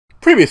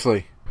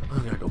Previously.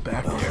 I'm gonna go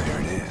back there.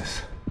 There it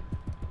is.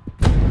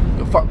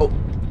 The fuck? Oh.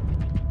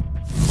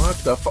 What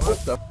the fuck?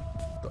 What the?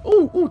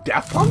 Ooh,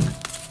 Daft Punk?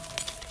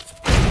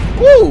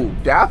 Ooh,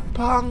 Daft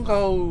Punk?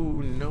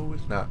 Oh, no,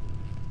 it's not.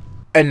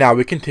 And now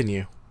we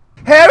continue.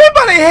 Hey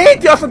everybody, hey,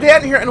 Justin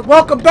Dan here, and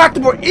welcome back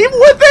to more Evil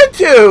Within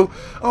 2!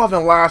 Oh, in the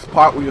last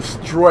part we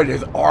destroyed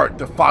his art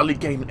to finally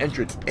gain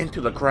entrance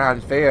into the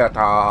Grand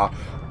Theater.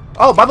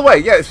 Oh, by the way,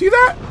 yeah, see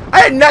that?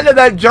 I had nothing of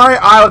that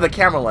giant eye with the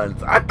camera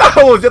lens. I thought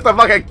it was just a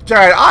fucking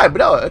giant eye, but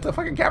no, it's a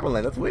fucking camera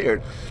lens. That's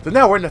weird. So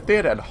now we're in the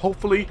theater, and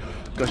hopefully,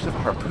 gonna ship a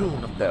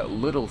harpoon of that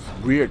little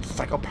weird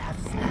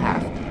psychopath's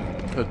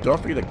ass. So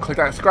don't forget to click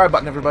that subscribe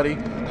button, everybody.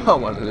 Oh,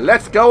 well,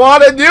 let's go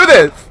on and do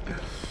this!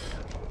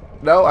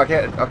 No, I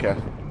can't. Okay.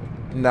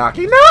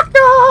 Knocky knock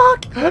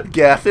knock!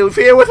 Guess who's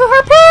here with a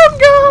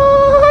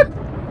harpoon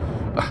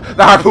gun?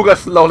 The harpoon gun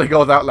slowly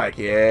goes out like,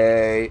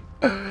 yay.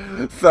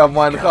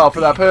 Someone call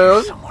for the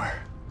harpoon.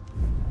 Somewhere.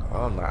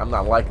 Oh, I'm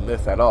not liking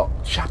this at all.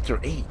 Chapter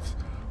 8.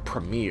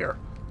 Premiere.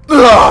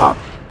 Ugh!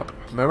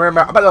 Me and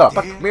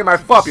my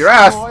fuck your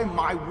ass.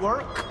 My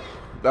work?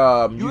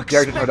 You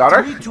dare to my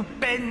daughter? Me to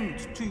bend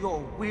to your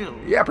will.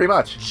 Yeah, pretty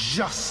much.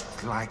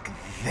 Just like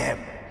them.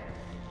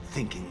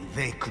 Thinking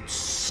they could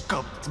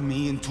sculpt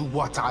me into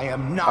what I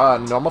am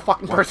not. Normal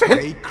fucking what person?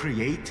 they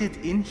created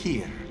in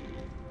here.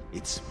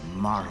 It's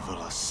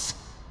marvelous.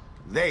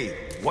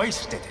 They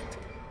wasted it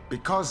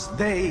because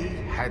they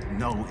had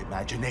no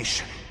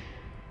imagination.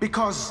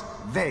 Because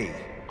they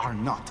are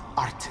not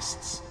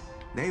artists.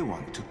 They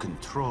want to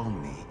control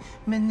me,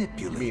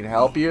 manipulate me. You mean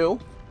help you?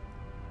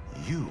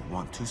 You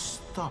want to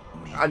stop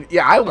me.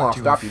 Yeah, I want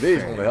to stop you. They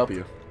just want to help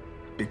you.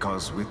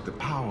 Because with the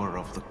power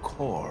of the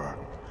core,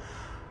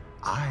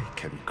 I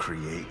can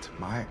create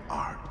my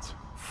art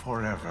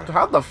forever. So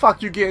how the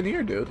fuck you get in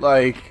here, dude?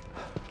 Like,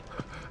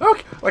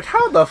 okay, like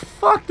how the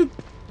fuck did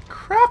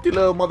crafty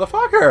little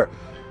motherfucker?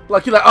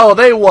 Like you're like, oh,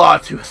 they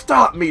want to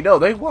stop me. No,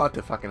 they want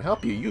to fucking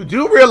help you. You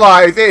do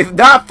realize it's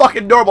not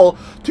fucking normal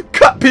to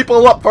cut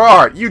people up for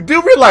art. You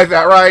do realize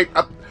that, right?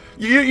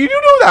 You do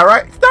know that,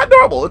 right? It's not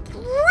normal. It's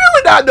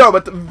really not normal.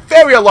 It's a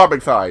very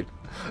alarming sign.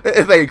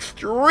 It's an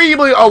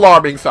extremely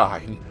alarming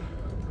sign.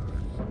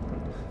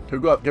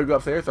 Can we go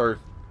upstairs or?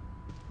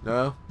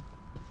 No?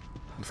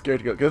 I'm scared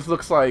to go. This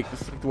looks like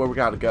where we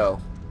gotta go.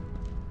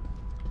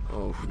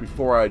 Oh,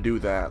 before I do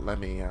that, let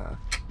me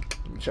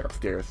check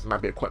upstairs. There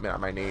might be equipment I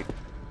might need.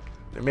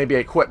 There may be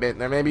equipment.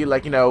 There may be,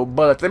 like, you know,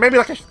 bullets. There may be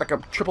like a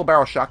triple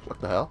barrel shotgun.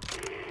 What the hell?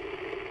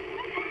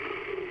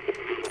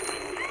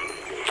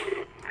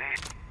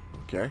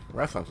 Okay,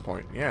 reference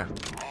point. Yeah.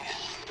 This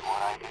is what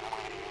I've been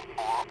waiting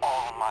for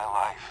all my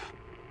life.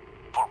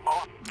 For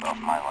both of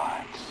my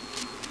lives.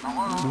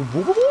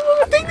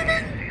 This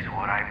is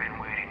what I've been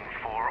waiting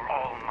for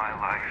all my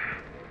life.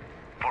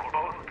 For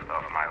both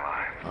of my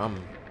lives.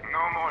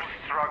 No more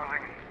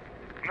struggling.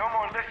 No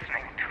more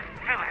listening to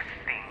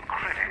Philistine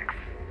critics.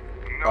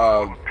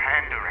 No more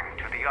pandering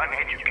to the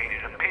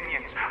uneducated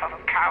opinions of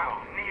callow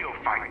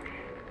neophytes.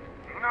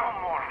 No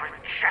more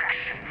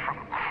rejection from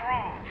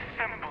cruel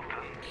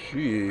simpletons.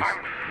 Jeez.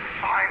 I'm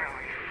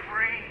finally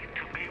free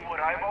to be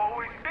what I've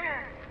always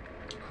been.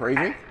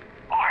 Crazy? An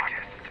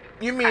artist.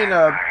 You mean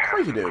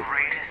crazy dude? The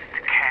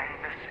greatest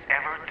canvas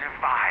ever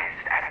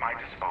devised at my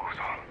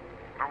disposal.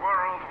 The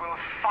world will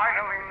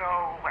finally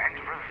know and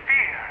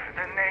revere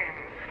the name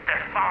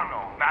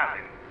Stefano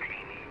Valentini.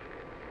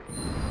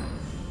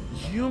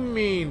 You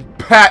mean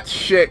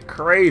batshit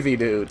crazy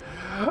dude?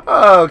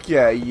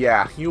 Okay,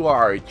 yeah, you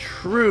are a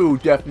true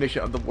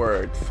definition of the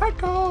word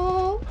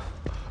psycho.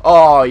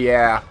 Oh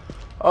yeah,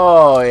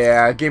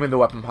 give me the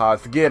weapon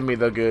pods, give me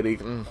the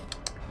goodies.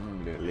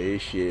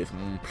 Delicious.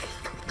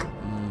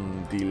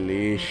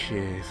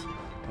 Delicious.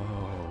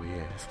 Oh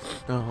yes.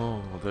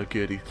 Oh, the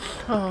goodies.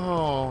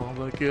 Oh,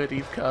 the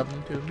goodies come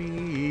to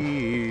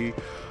me.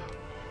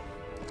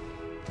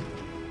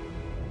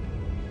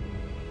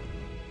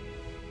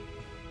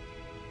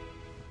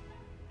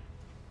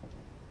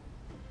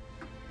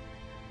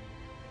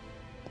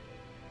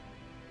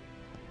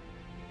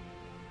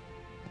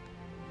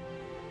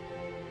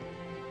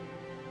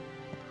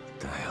 What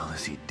the hell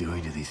is he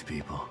doing to these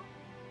people?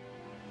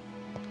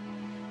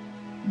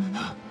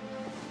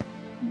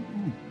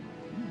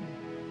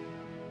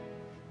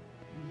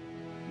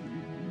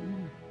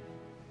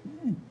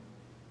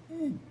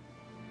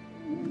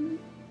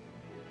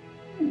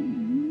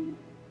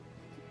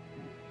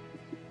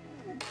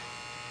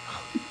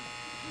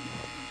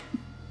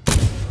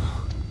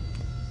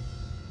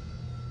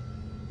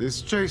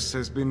 This chase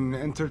has been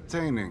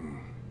entertaining.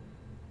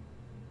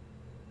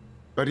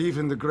 But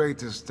even the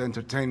greatest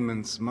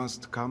entertainments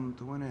must come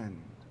to an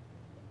end.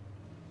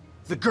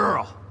 The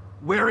girl,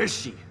 where is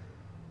she?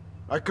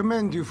 I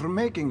commend you for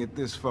making it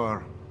this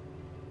far.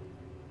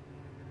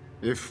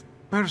 If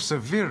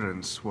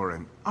perseverance were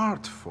an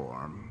art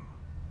form,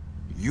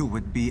 you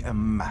would be a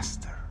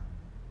master.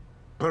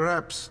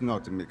 Perhaps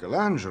not a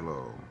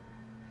Michelangelo,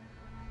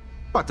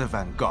 but a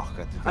Van Gogh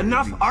at the very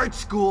Enough least. art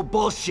school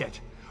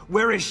bullshit.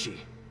 Where is she?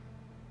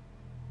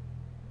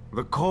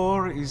 The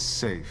core is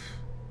safe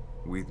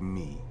with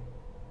me.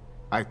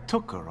 I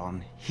took her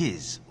on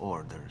his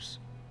orders.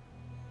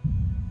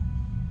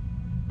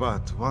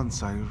 But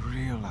once I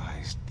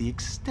realized the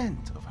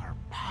extent of her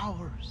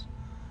powers,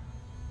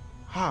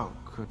 how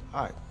could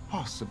I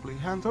possibly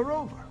hand her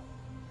over?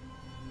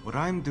 What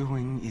I'm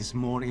doing is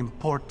more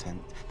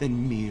important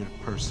than mere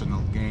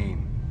personal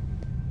gain.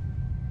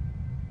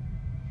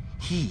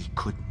 He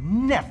could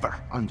never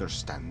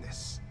understand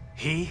this.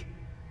 He?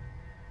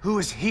 Who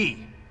is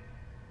he?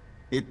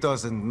 It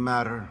doesn't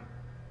matter.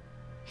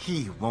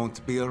 He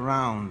won't be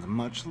around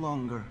much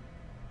longer.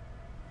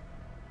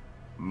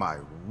 My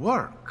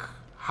work,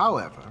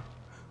 however,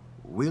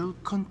 will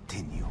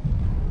continue.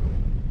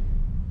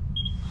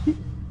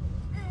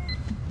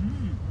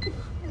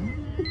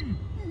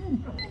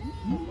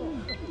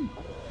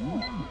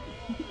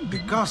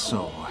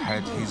 Picasso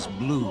had his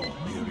blue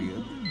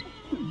period.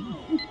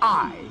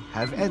 I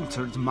have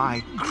entered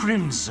my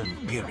crimson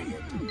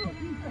period.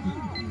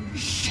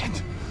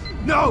 Shit!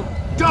 No!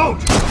 Don't!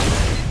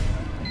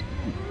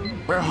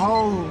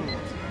 Behold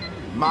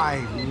my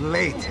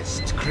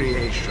latest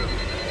creation.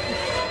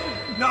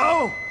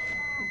 No!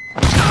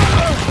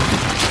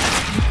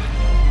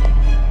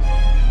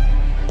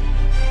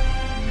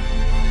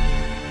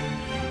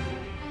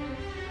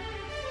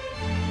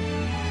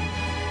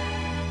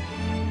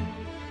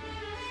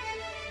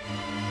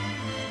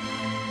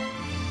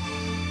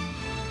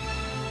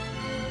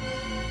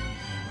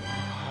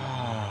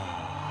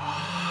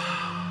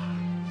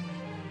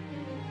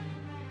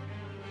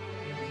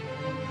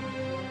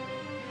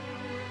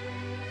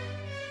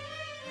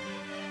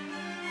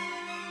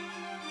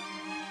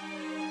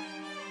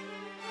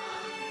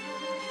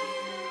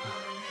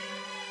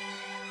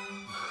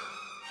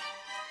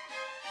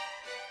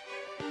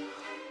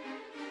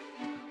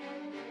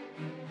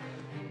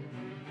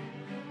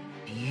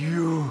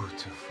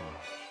 Beautiful.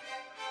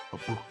 A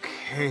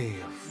bouquet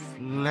of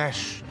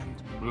flesh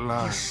and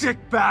blood. You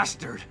sick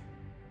bastard!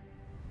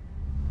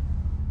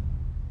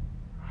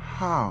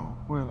 How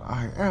will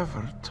I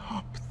ever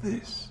top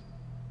this?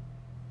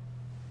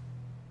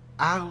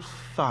 I'll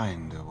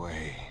find a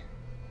way.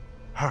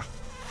 Her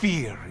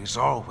fear is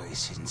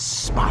always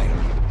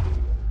inspiring.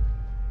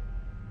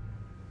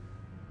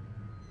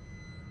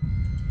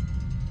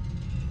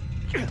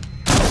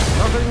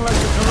 Nothing like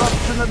the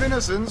corruption of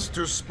innocence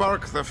to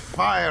spark the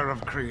fire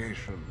of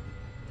creation.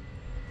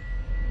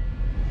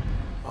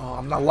 Oh,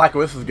 I'm not liking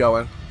where this is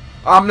going.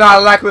 I'm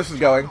not liking where this is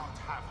going.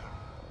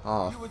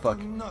 Oh, fuck.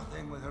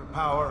 Nothing with her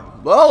power.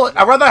 Well,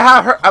 I'd rather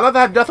have her. I'd rather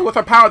have nothing with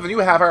her power than you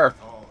have her.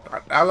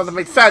 I'd rather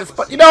make sense,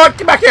 but you know what?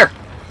 Get back here.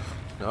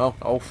 No,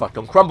 oh fuck!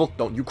 Don't crumble!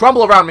 Don't you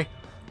crumble around me!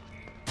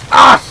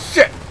 Ah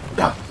shit!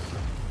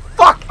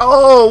 Fuck!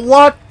 Oh,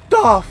 what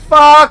the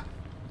fuck?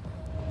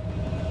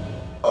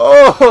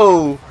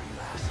 Oh!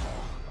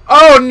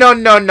 Oh no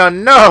no no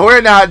no!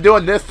 We're not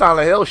doing this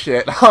Silent Hill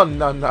shit. Oh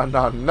no no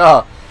no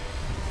no!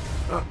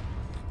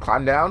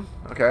 Climb down.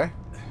 Okay.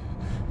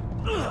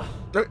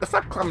 Let's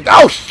not climb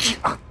down. Oh shit!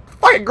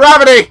 Fucking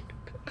gravity!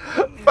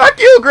 Fuck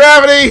you,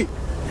 gravity!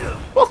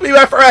 Supposed to be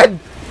my friend.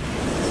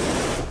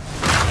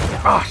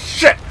 Ah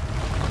shit!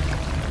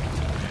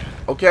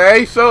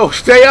 Okay, so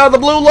stay out of the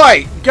blue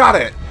light. Got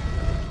it.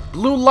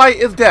 Blue light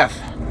is death.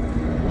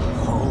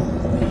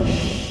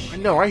 I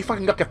know, right? You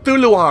fucking got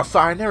Cthulhu on a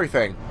sign and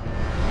everything.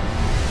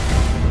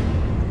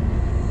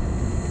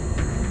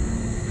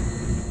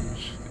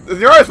 You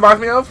know what it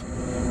reminds me of?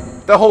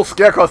 The whole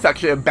Scarecrow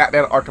section in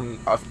Batman Arkham...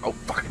 oh,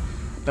 fuck.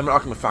 Batman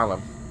Arkham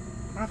Asylum.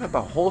 I have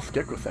the whole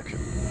Scarecrow section.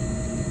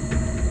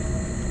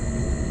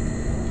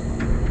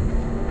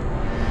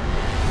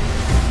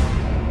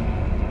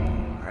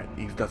 Alright,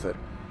 Ease does it.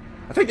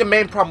 I think the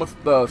main problem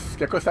with the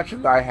Scarecrow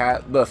section that I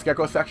had... The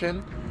Scarecrow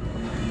section...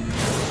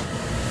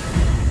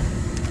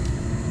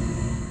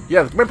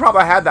 Yeah, the main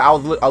problem I had that I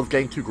was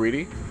getting too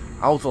greedy.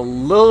 I was a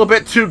little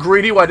bit too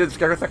greedy when I did the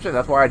Scarecrow section.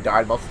 That's why I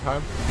died most of the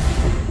time.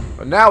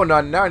 But now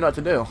I know what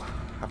to do.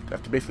 I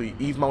have to basically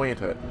ease my way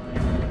into it.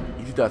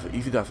 Easy does it.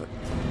 Easy does it.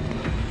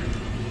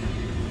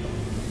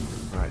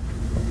 Alright.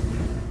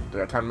 Do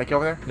I got time to make it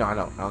over there? No, I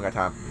don't got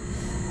time.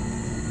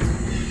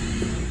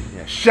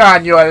 Yeah,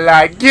 shine your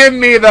light. Give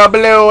me the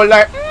blue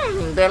light.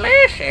 Mmm,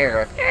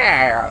 delicious.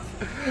 Yes.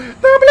 The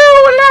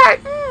blue light.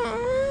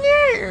 Mmm,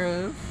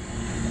 yes.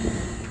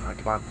 Alright,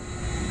 come on.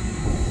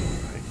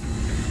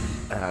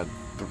 Alright.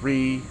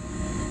 3,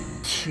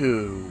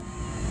 2,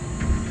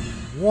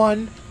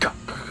 1, go.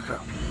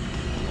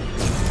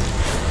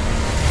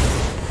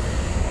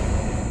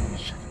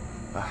 Shit.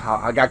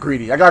 I got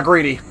greedy.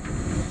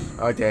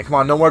 Oh, damn. Come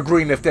on. No more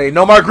greediness, Dave.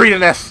 No more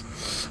greediness.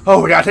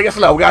 Oh, we gotta take it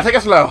slow.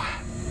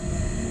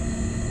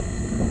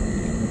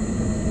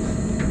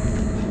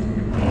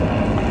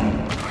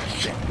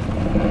 Shit.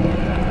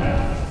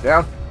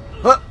 Down.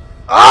 Huh?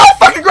 Oh,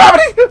 fucking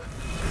gravity!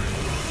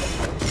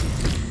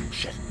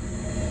 Shit.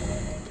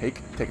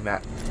 Taking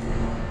that.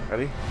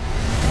 Ready?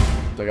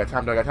 Do I got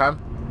time?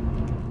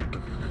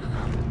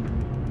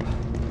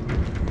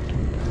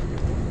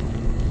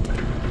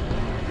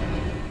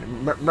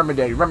 Remember,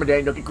 Danny,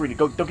 don't get greedy.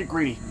 Don't get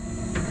greedy.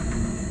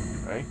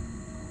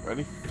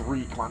 Ready?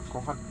 3, come on.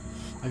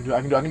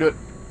 I can do it.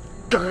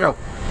 Go, go, go.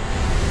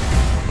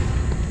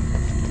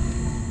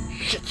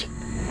 Shit, shit.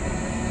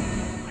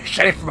 I'm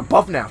shooting from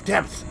above now.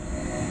 Damn it.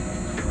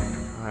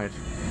 Alright.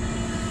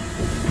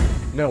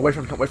 No, wait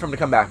for him to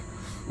come back.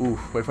 Ooh,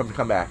 wait for him to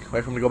come back.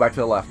 Wait for him to go back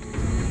to the left.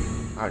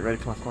 Alright, ready?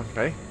 Come on, come on.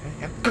 Ready?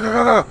 Yeah. Go, go,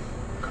 go, go.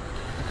 Go,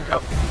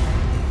 go,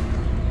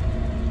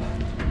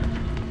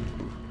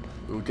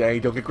 go. Ooh,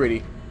 dang, don't get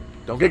greedy.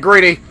 Don't get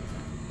greedy.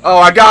 Oh,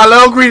 I got a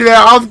little greedy there.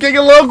 I was getting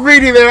a little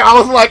greedy there. I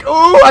was like,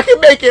 ooh, I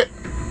can make it.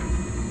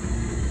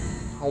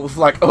 I was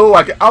like, oh,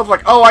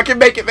 I can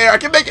make it there. I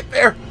can make it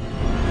there.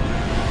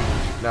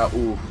 No,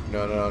 ooh,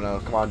 no.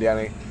 Come on,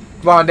 Danny.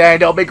 Come on, Danny.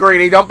 Don't be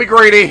greedy. Don't be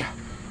greedy.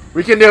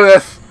 We can do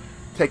this.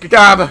 Take your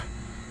time.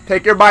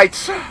 Take your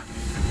bites. Oh,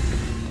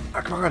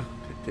 come on.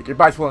 Take your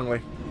bites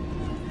willingly.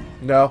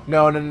 No. I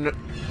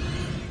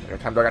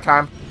got time. Do I got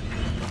time?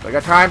 Do I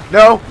got time?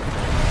 No.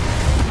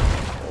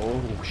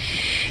 Oh,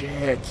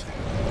 shit.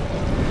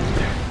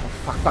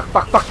 Fuck.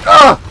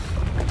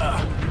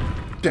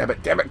 Damn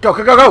it. Go.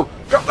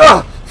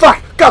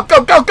 Fuck.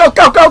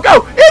 Go.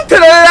 Into the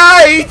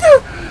night.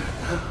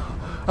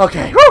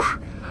 Okay. Whew.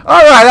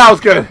 Alright, that was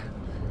good.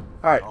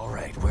 Alright,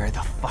 where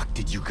the fuck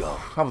did you go?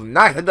 That was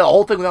nice. I did the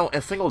whole thing without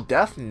a single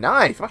death.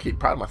 Nice. I'm actually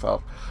proud of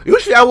myself.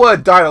 Usually I would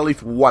have died at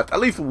least once. At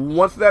least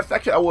once in that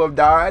section I would have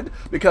died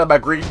because of my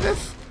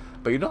greediness.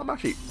 But you know, I'm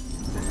actually...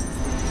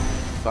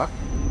 Fuck.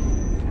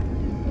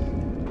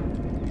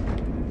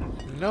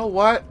 You know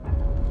what?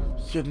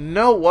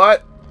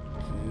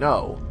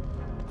 No.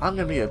 I'm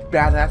gonna be a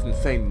badass and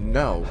say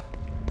no.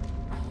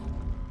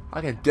 I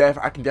can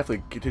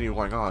definitely continue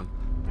going on.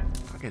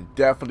 I can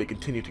definitely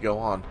continue to go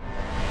on.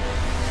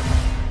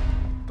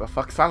 The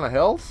fuck, Silent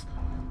Hills?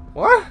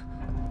 What?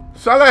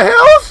 Silent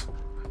Hills?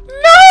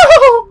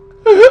 No!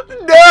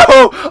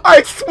 No!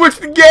 I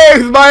switched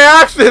games by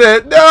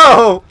accident!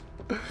 No!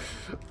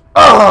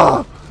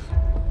 Oh!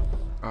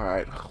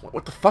 Alright.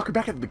 What the fuck? We're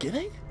back at the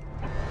beginning?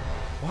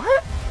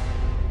 What?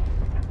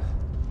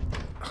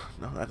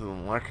 No, that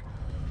doesn't work.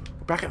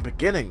 We're back at the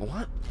beginning.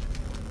 What?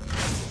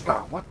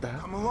 Oh, what the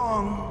hell? Come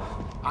along.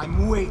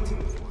 I'm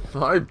waiting.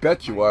 I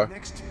bet you are.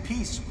 Next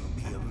piece will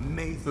be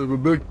amazing. The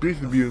next piece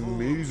will be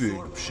amazing.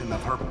 Absorption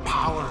of her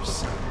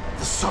powers,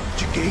 the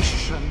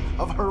subjugation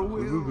of her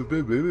will.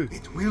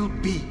 It will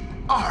be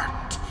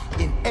art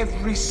in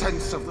every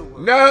sense of the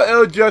word. No,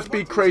 it'll just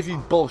be crazy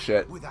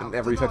bullshit in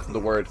every sense of the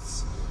word.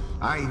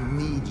 I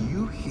need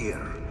you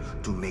here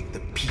to make the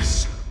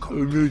piece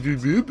complete.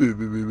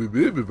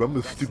 I'm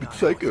a stupid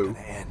psycho.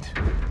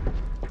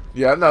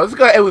 Yeah, no, this is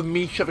gonna end with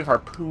me shoving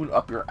harpoon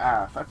up your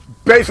ass. That's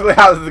basically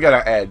how this is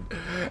gonna end.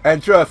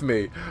 And trust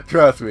me,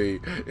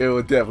 it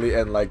will definitely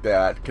end like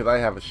that. Because I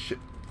have a shit...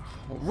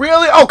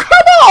 Really? Oh,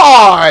 come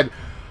on!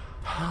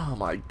 Oh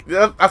my...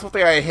 That's one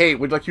thing I hate.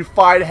 When, like, you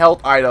find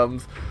health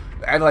items,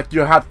 and, like,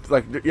 you have,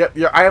 like,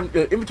 your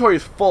inventory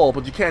is full,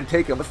 but you can't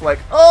take them. It's like,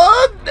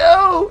 oh,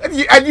 no! And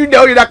you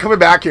know you're not coming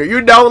back here.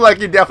 You know, like,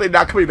 you're definitely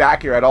not coming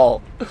back here at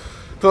all.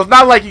 So it's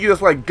not like you can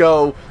just, like,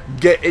 go,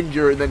 get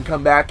injured, and then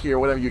come back here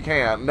whenever you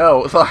can.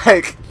 No, it's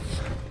like,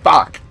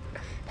 fuck.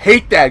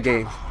 Hate that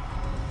game.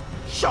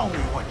 Show me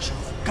what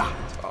you've got.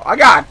 Oh, I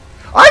got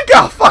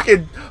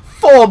fucking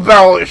full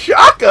barrel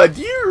shotgun.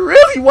 Do you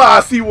really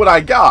want to see what I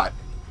got?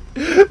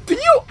 Do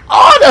you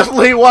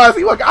honestly want to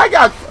see what I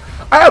got?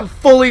 I am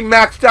fully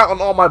maxed out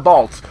on all my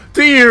bolts.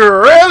 Do you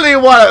really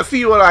want to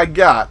see what I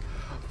got?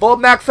 Full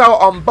max out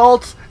on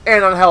bolts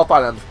and on health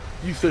items.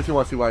 You seriously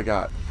want to see what I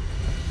got?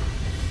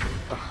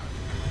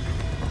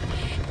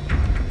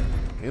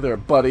 Hey there,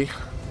 buddy.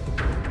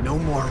 No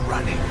more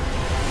running.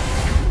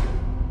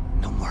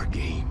 No more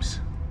games.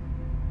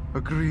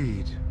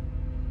 Agreed.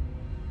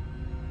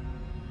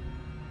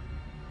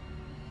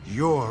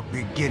 You're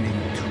beginning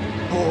to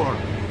bore me.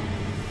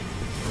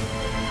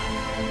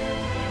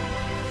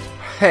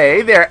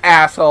 Hey there,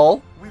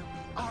 asshole.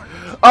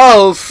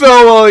 Oh,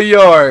 so will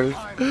yours.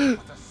 Put a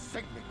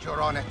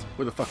signature on it.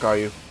 Where the fuck are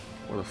you?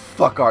 Where the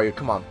fuck are you?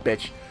 Come on,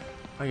 bitch.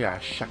 Oh yeah,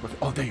 check with.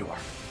 Oh, there you are.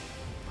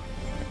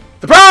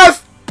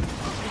 Surprise!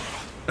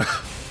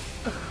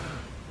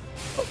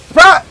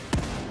 Surprise!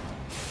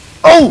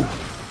 Oh!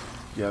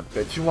 Yeah,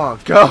 bitch, you wanna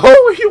go?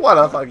 You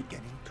wanna fucking...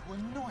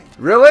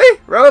 Really?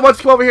 Really? Why don't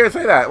you come over here and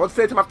say that? What's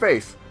say it to my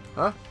face?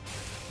 Huh?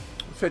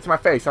 Say it to my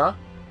face, huh?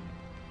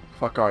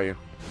 Fuck are you?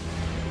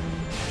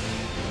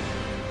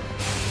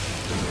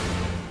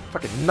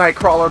 Fucking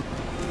Nightcrawler.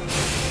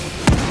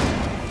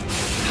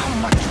 How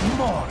much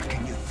more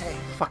can you take?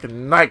 Fucking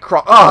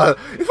Nightcrawler.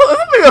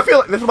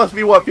 This must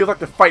be what it feels like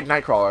to fight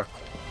Nightcrawler.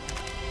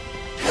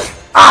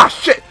 Ah,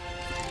 shit!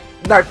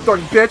 Knife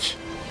throwing bitch.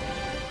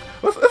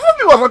 This must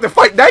be what it's like to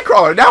fight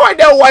Nightcrawler. Now I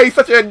know why he's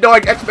such an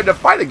annoying X-Men to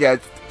fight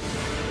against.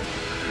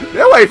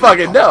 Now I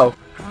fucking know.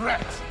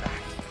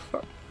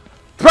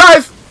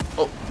 Surprise!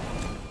 Oh,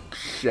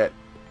 shit.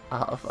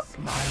 Oh, fuck.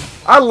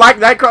 I like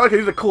Nightcrawler because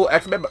he's a cool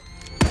X-Men, but...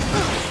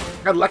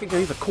 I like it because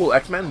he's a cool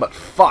X-Men, but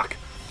fuck.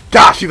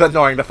 Gosh, he's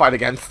annoying to fight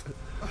against.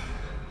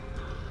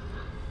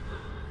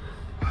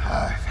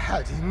 I've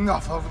had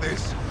enough of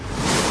this.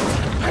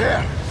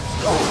 Here.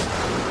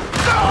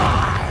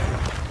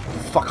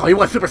 fuck. Oh, he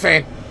went Super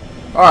Saiyan.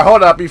 Alright,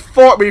 hold up.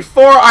 Before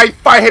I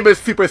fight him in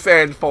Super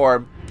Saiyan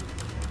form.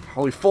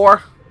 Only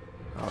 4?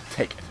 I'll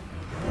take it.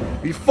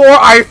 Before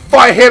I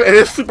fight him in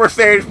his Super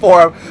Saiyan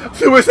form.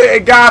 Super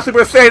Saiyan God,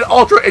 Super Saiyan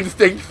Ultra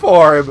Instinct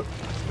form.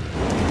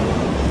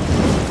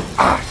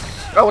 Ah,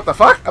 oh, what the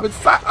fuck? I'm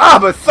inside. Ah,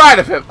 I'm inside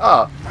of him.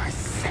 Oh.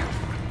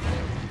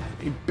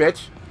 You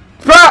bitch.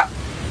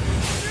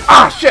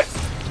 Ah, shit.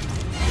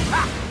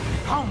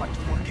 How much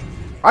more can you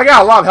I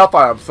got a lot of health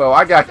on him, so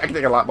I can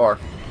take a lot more.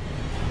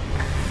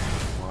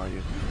 Where are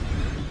you?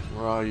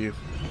 Where are you?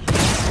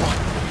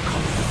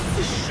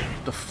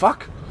 What the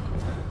fuck?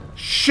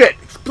 Shit!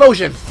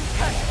 Explosion!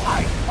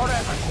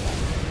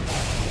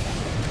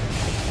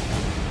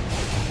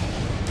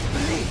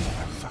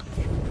 Fuck.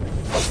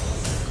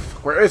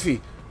 Where is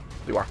he?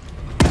 There you are.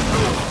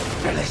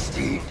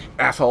 Philistine.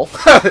 Asshole.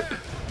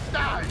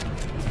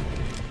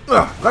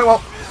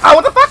 Well, oh,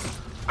 what the fuck?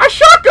 I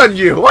shotgunned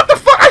you! What the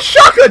fuck? I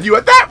shotgunned you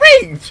at that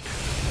range!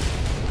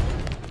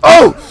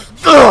 Oh!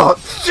 Ugh!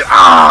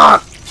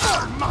 Ah!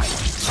 My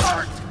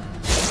heart.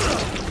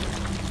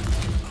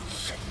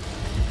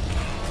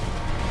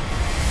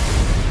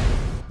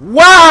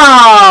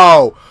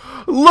 Wow!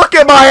 Look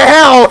at my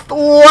health!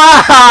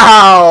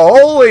 Wow!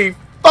 Holy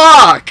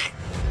fuck!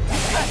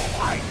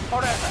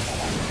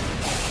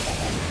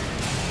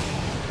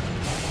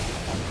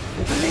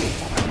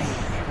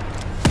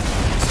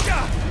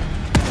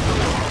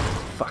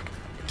 Fuck.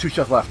 2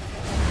 shots left.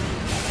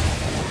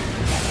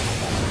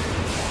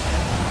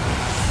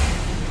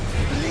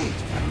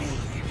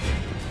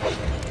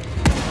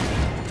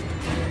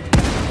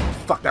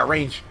 Fuck that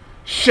range.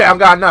 Shit, I've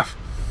got enough.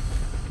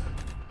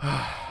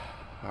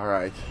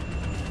 Alright.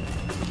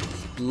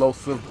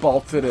 Explosive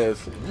bolts it is.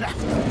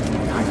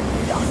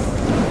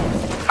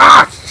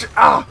 Ah!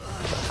 Ah!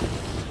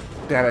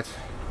 Damn it.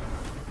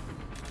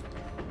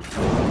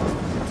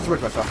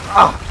 Switch myself.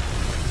 Ah!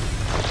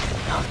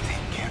 I'll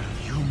take care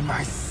of you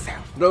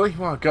myself. Really? You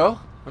wanna go?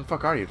 Where the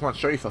fuck are you? Come on,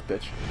 show yourself,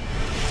 bitch.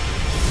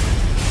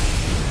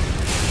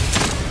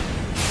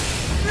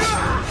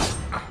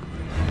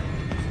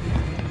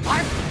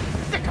 I'm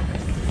sick of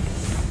this.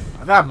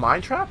 Is that a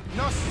mine trap?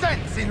 No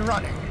sense in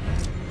running.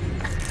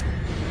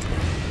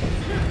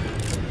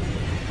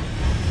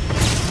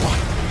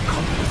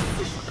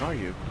 Where are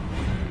you?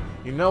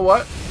 You know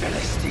what?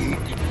 Philistine.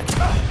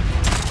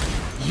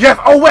 Yes!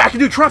 Oh wait, I can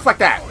do traps like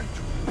that!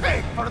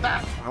 Pay for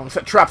that. I'm gonna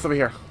set traps over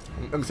here.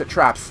 I'm gonna set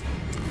traps.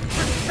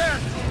 Prepare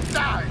to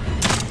die.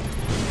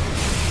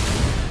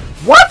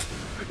 What?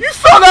 You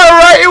saw that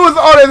right? It was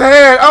on his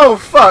hand! Oh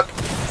fuck!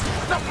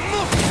 Stop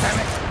moving, damn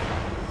it.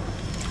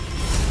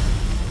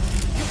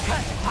 You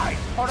can't hide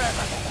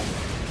forever.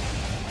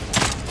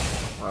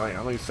 Well, yeah,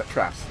 I'm gonna set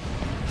traps.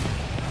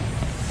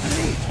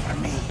 Leave for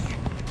me.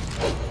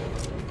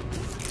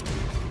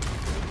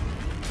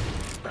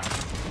 There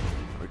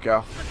we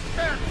go.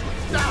 Prepare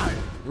to die.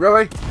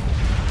 Really?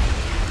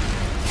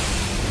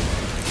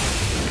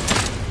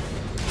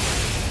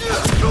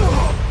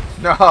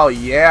 No,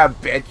 yeah,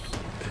 bitch.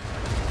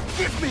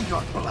 Give me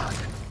your blood.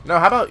 No,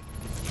 how about...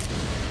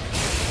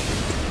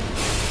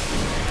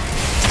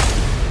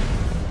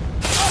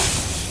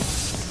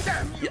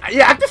 Damn you.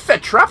 Yeah, I just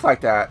set traps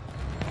like that.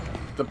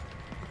 The...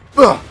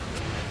 Ugh.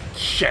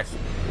 Shit.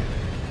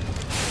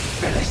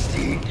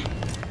 Philistine.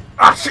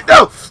 Ah, shit,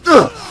 no!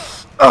 Ugh.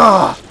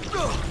 Ugh.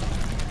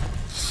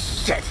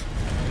 Shit.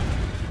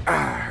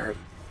 Ah, hurt.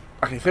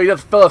 Okay, so he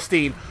does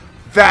Philistine.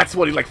 That's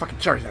what he, like, fucking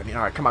charges at me.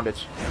 Alright, come on,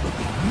 bitch.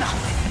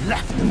 Nothing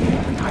left.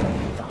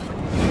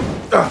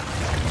 Ugh.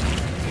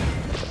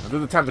 This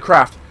is the time to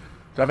craft.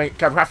 Can I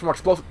craft more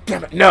explosive?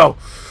 Damn it, no!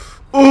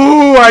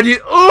 Ooh,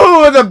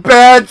 it's a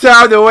bad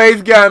time to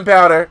waste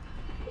gunpowder.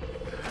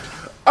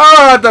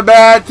 Oh, it's a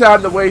bad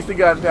time to waste the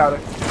gunpowder.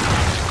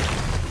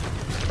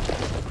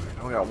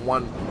 I only got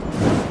 1.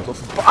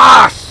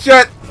 Ah,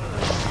 shit!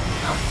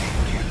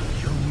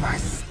 Ah,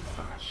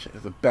 shit,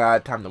 it's a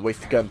bad time to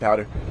waste the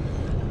gunpowder.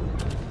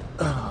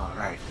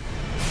 Alright.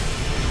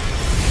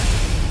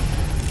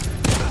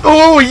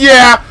 Oh,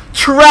 yeah!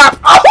 Trap!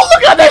 Oh,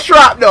 look at that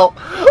shrapnel!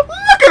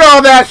 Look at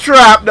all that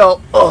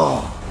shrapnel!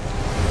 Oh.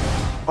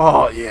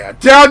 Oh, yeah.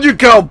 Down you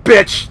go,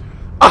 bitch!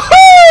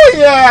 Oh,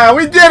 yeah!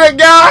 We did it,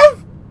 guys!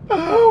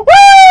 Woo!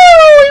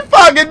 We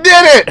fucking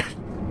did it!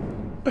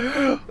 He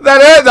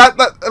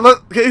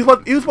was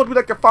supposed to be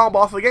like the final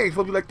boss of the game. He's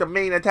supposed to be like the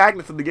main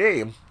antagonist of the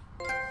game.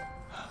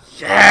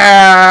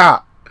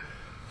 Yeah!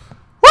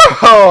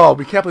 Whoa!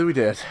 We can't believe we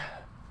did it.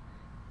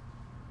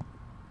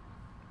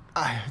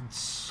 I had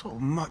so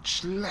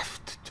much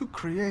left to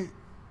create.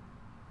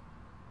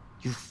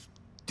 You've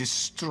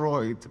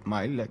destroyed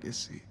my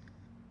legacy.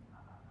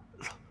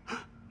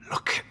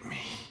 Look at me.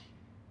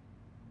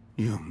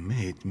 You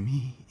made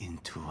me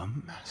into a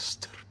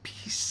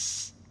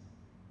masterpiece.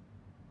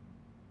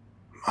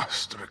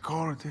 Must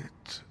record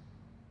it.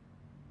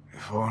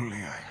 If only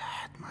I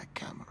had my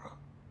camera.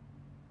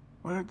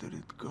 Where did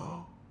it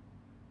go?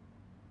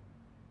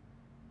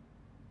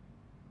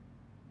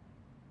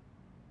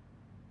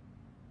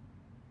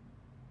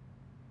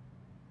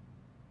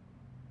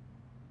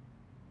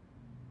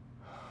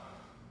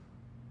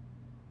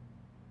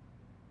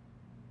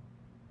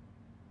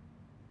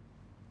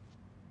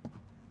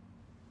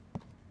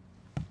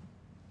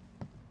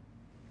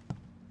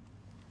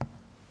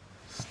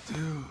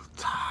 Still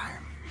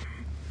time.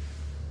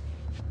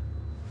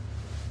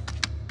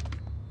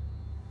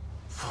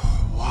 For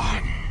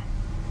one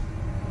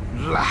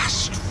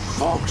last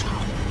photo.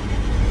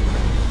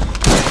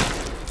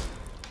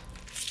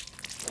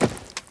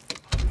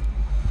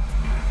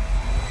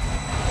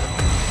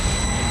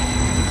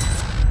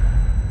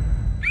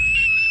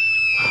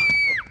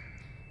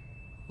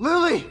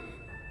 Lily!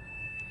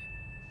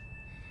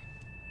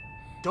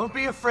 Don't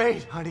be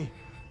afraid, honey.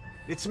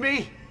 It's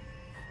me,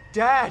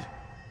 Dad.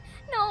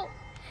 No,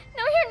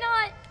 you're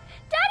not.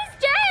 Dad is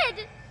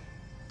dead.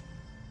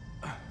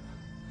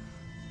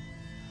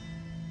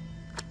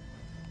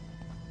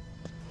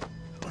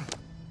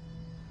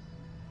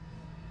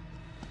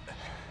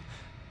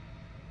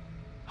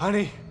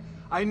 Honey,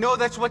 I know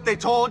that's what they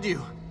told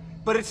you,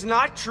 but it's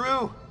not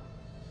true.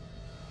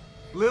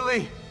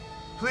 Lily,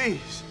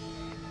 please.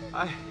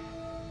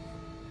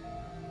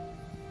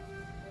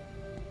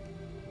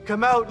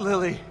 Come out,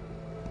 Lily.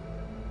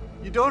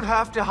 You don't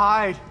have to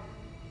hide.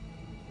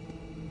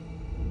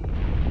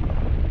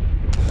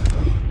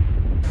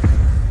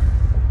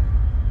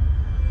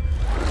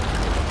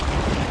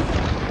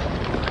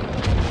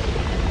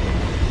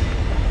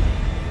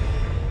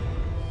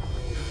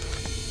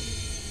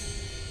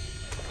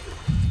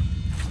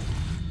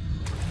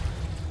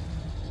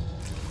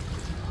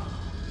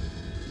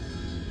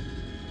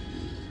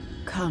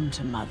 Come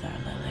to Mother,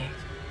 Lily.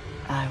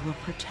 I will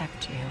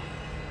protect you.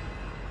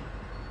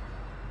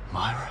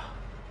 Myra?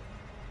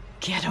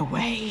 Get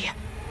away!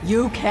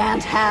 You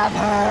can't have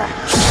her!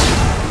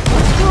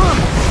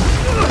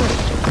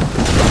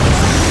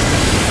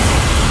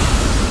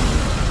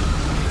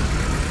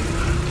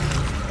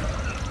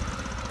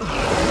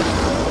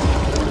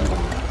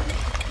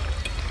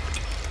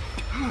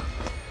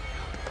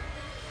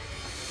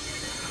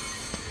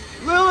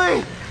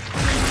 Lily!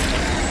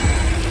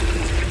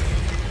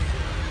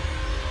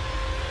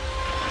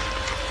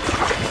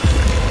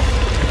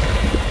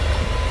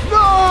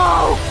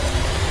 No!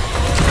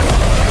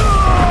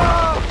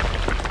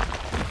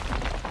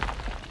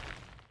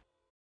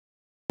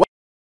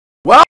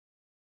 Well,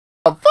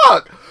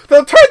 fuck. So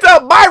it turns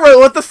out Myra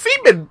was the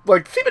semen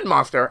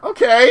monster.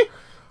 Okay.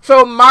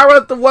 So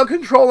Myra's the one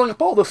controlling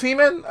all the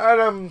semen. I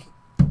don't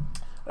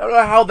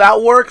know how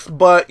that works,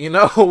 but you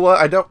know what?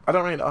 I don't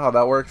really know how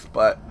that works,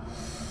 but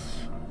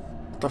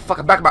what the fuck?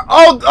 I'm back about.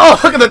 Oh,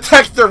 look at the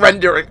texture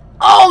rendering.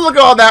 Oh, look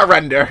at all that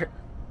render.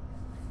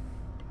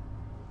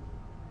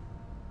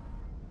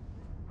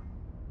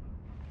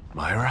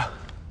 Myra?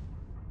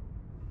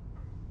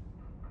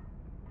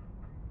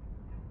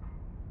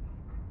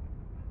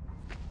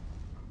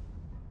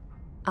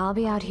 I'll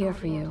be out here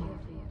for you,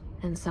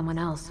 and someone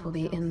else will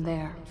be in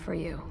there for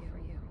you.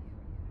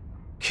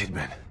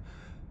 Kidman.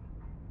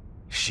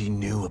 She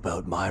knew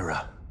about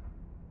Myra.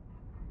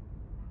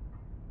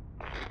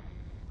 But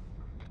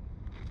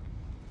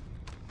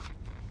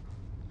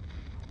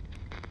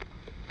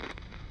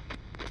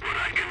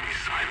I can be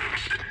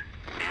silenced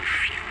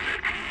if you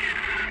let me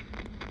in.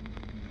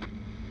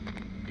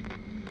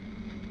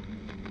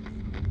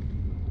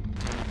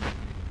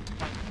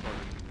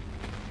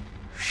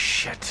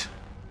 Shit.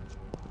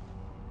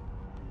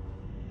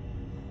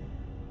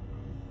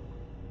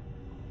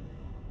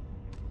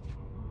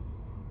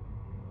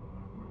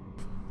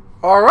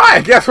 Alright, I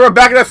guess we're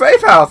back in the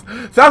safe house.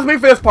 Sounds to me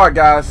for this part,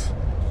 guys.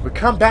 We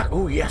come back.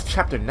 Oh, yes,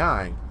 chapter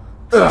 9.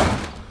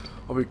 Ugh.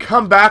 When we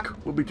come back,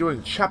 we'll be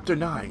doing chapter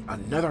 9,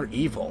 Another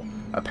Evil.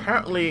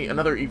 Apparently,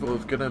 another evil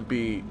is gonna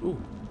be. Ooh.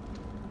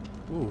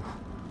 Ooh.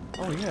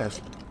 Oh,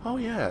 yes. Oh,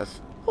 yes.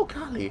 Oh,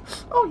 golly.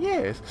 Oh,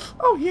 yes.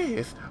 Oh,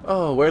 yes.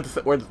 Oh, where is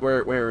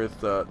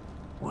the.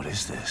 What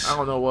is this? I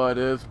don't know what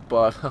it is,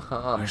 but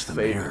Where's the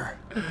mirror?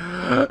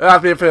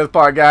 That's it for this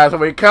part, guys. When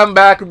we come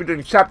back, we'll be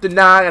doing Chapter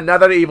 9,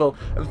 Another Evil,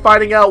 and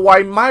finding out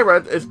why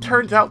Myra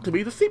turns out to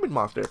be the semen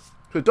monster.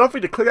 So don't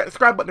forget to click that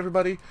subscribe button,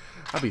 everybody.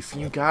 I'll be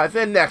seeing you guys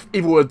in the next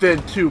Evil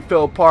Within 2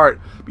 filled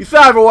part.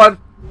 Besides, everyone,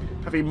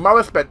 have a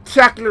most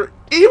spectacular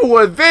Evil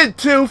Within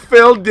 2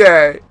 filled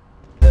day.